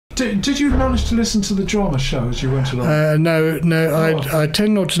Did you manage to listen to the drama show as you went along? No. I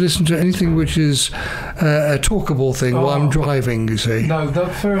tend not to listen to anything which is a talkable thing while I'm driving, you see. No,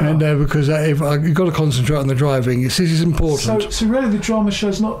 that's fair enough. No, because you've got to concentrate on the driving. This is important. So really the drama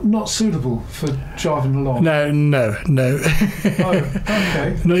show's not suitable for driving along? No. Oh,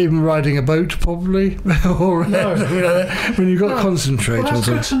 okay. Not even riding a boat, probably. Or when you've got to concentrate. Well, that's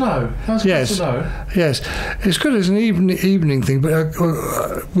good to know. Good to know. Yes, it's good as an evening thing, but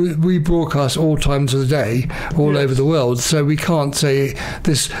we broadcast all times of the day, all over the world, so we can't say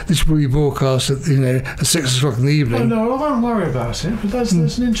this will be broadcast at 6 o'clock in the evening. No, I won't worry about it. But that's an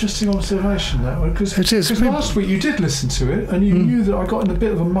interesting observation, that one, because last week you did listen to it, and you knew that I got in a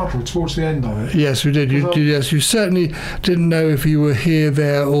bit of a muddle towards the end of it. Yes, we did. You certainly didn't know if you were here,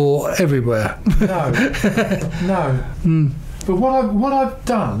 there, or everywhere. No. But what I've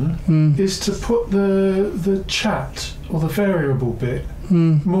done is to put the chat or the variable bit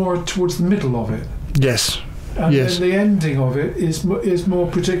more towards the middle of it. Yes. And then the ending of it is more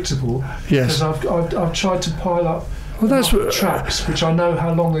predictable. Yes. Because I've tried to pile up tracks which I know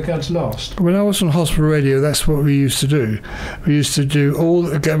how long they're going to last. When I was on hospital radio, that's what we used to do. We used to do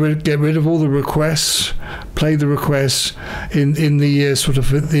get rid of all the requests, play the requests in the sort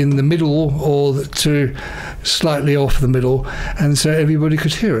of in the middle or to slightly off the middle, and so everybody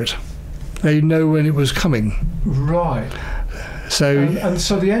could hear it. They know when it was coming. Right. So and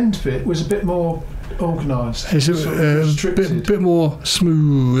so the end bit was a bit more organised. It's a bit more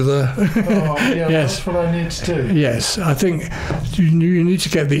smoother. Yes. That's what I need to do. Yes, I think you need to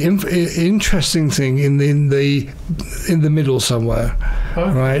get the interesting thing in the middle somewhere,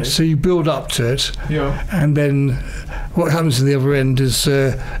 right? So you build up to it, and then what happens in the other end is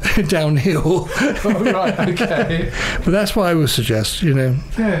downhill. Right, okay. But that's what I would suggest,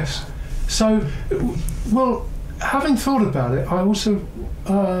 Yes. So, well, having thought about it, I also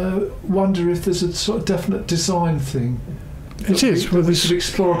wonder if there's a sort of definite design thing. It is. We should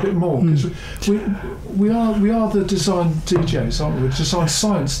explore a bit more, because we are the design DJs, aren't we? We're design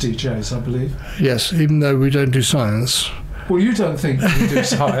science DJs, I believe. Yes, even though we don't do science. Well, you don't think we do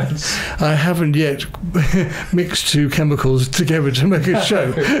science. I haven't yet mixed two chemicals together to make a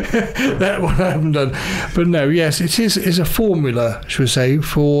show. That one I haven't done. But no, yes, it is a formula, should we say,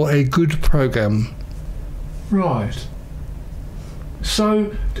 for a good programme. Right.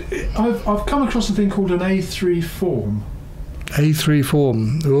 So I've come across a thing called an A3 form. A3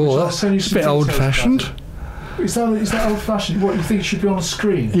 form. Oh, that's a bit old-fashioned. Is that old-fashioned? What, you think it should be on a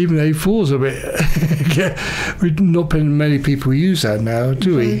screen? Even A4's a bit... Not many people use that now,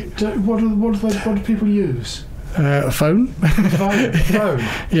 do we? What do people use? A phone. Phone.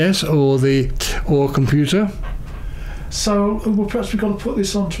 Yes, or a computer. So, perhaps we've got to put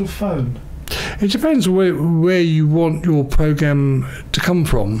this onto a phone. It depends where you want your program to come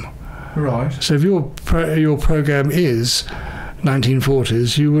from. Right. So if your program is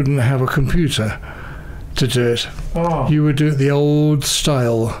 1940s, you wouldn't have a computer to do it. Oh. You would do it the old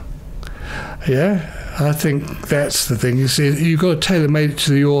style. Yeah, I think that's the thing. You see, you've got to tailor-made it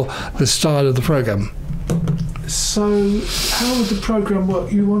to the style of the program. So how would the program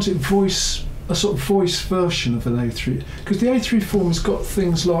work? You want it a sort of voice version of an A3, because the A3 form has got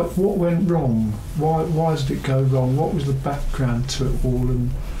things like what went wrong, why did it go wrong, what was the background to it all,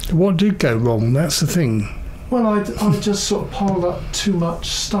 and what did go wrong. That's the thing. Well, I just sort of piled up too much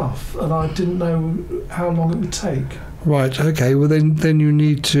stuff, and I didn't know how long it would take. Right. Okay. Well, then you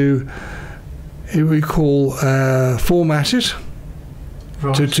need to we call format it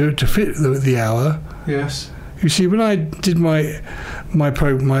to fit the hour. Yes. You see, when I did my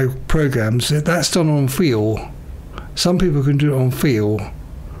programs, that's done on feel. Some people can do it on feel.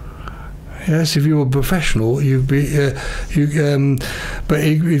 Yes, if you're a professional, but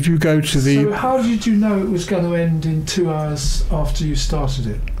if you go to the... So how did you know it was going to end in 2 hours after you started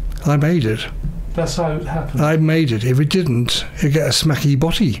it? I made it. That's how it happened? I made it. If it didn't, it'd get a smacky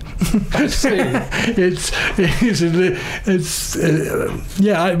botty. I see.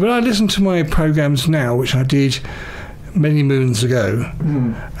 When I listen to my programs now, which I did many moons ago,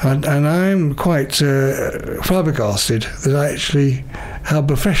 and I'm quite flabbergasted that how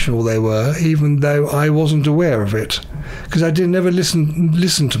professional they were, even though I wasn't aware of it, because I didn't ever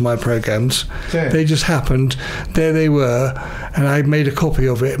listen to my programs. Yeah. They just happened. There they were, and I made a copy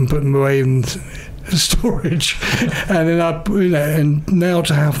of it and put them away in storage, and then and now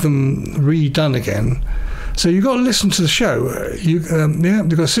to have them redone again. So you've got to listen to the show. You've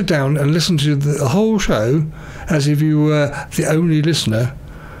got to sit down and listen to the whole show as if you were the only listener.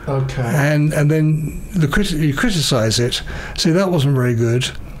 Okay. And then you criticise it. Say that wasn't very good,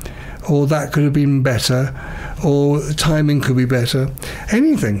 or that could have been better, or the timing could be better.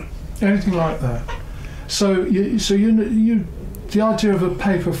 Anything like that. So you the idea of a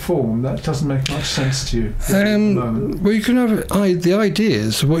paper form, that doesn't make much sense to you at the moment. Well, you can have the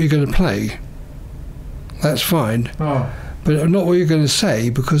ideas of what you're going to play. That's fine. Oh. But not what you're going to say,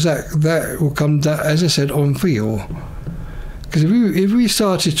 because that will come, as I said, on feel. Because if we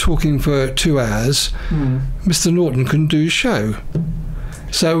started talking for 2 hours, Mr. Norton couldn't do his show.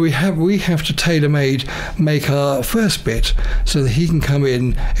 So we have to make our first bit so that he can come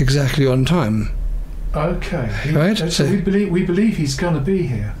in exactly on time. Okay. Right. So we believe he's going to be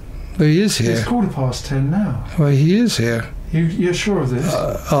here. Well, he is here. It's 10:15 now. Well, he is here. You're sure of this?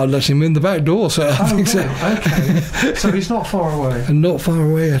 I'll let him in the back door, so I think so. Okay. So he's not far away. And not far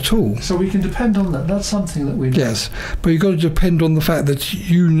away at all. So we can depend on that. That's something that we know. Yes, but you've got to depend on the fact that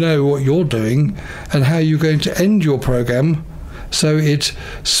you know what you're doing and how you're going to end your programme, so it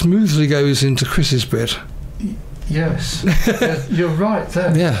smoothly goes into Chris's bit. Yes, yeah, you're right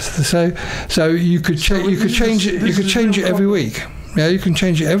there. Yes, so you could change it every week. Yeah, you can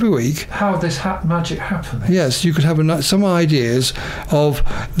change it every week. How this magic happens. Yes, you could have some ideas of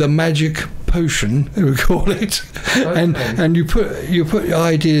the magic potion, we call it, Okay. and you put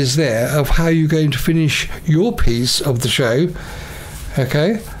ideas there of how you're going to finish your piece of the show.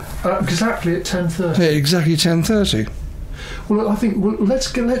 Okay. Exactly at 10:30. Yeah, exactly 10:30. Well, I think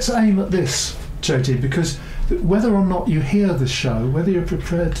let's aim at this, JD, because whether or not you hear the show, whether you're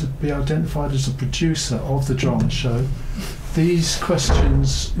prepared to be identified as a producer of the drama show, these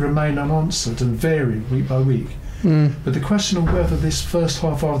questions remain unanswered and vary week by week. But the question of whether this first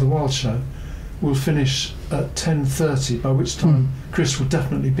half hour of the Wild Show will finish at 10:30, by which time Chris will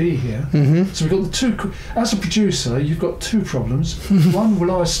definitely be here. So we've got the two. As a producer, you've got 2 problems. One,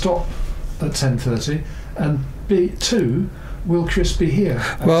 will I stop at 10:30? And two, will Chris be here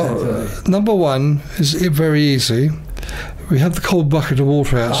at 10:30? Number one is very easy. We have the cold bucket of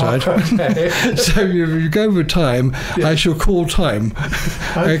water outside. Oh, okay. So if you go with time, I shall call time.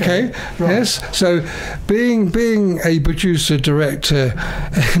 Okay? Right. Yes? So being a producer, director,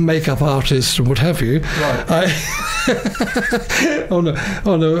 makeup artist and what have you, Right. on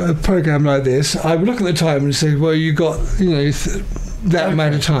a program like this, I would look at the time and say, well, you got, that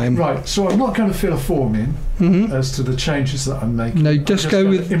amount of time. Right, so I'm not going to fill a form in as to the changes that I'm making. No, just go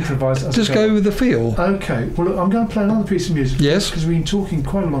with improvise. Just go with the feel. Okay. Well, look, I'm going to play another piece of music. Yes. Because we've been talking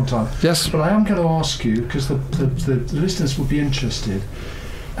quite a long time. Yes. But I am going to ask you, because the listeners will be interested.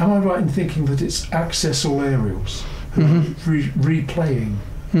 Am I right in thinking that it's Access All Aerials who are replaying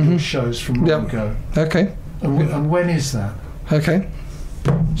your shows from long ago? Okay. And when is that? Okay.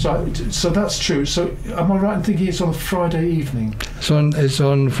 So that's true. So am I right in thinking it's on a Friday evening? It's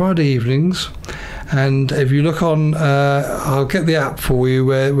on Friday evenings, and if you look on, I'll get the app for you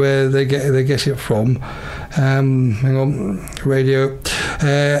where they get it from. Hang on, radio.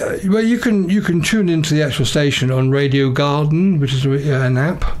 Well, you can tune into the actual station on Radio Garden, which is an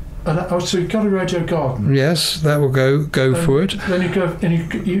app. So you've got a Radio Garden. Yes, that will go for it. Then you go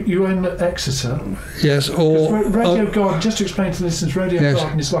and you own Exeter. Yes, or Radio Garden. Just to explain to the listeners, Radio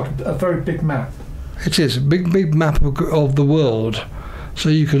Garden is like a very big map. It is a big map of the world, so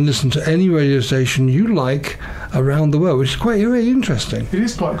you can listen to any radio station you like around the world, which is quite very interesting. It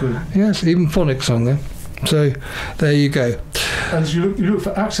is quite good. Yes, even phonics on there. So there you go. And you look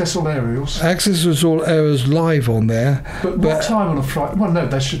for Access All Aerials. Access All Aerials live on there. But what time on a Friday? Well, no,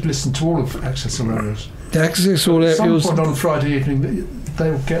 they should listen to all of Access All Aerials. Access All Aerials. At some point on a Friday evening,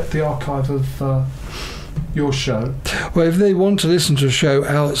 they'll get the archive of your show. Well, if they want to listen to a show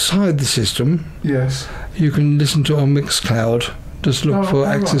outside the system, yes, you can listen to it on Mixcloud. Just look for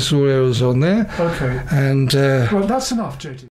Access All Aerials on there. Okay. And well, that's enough, JD.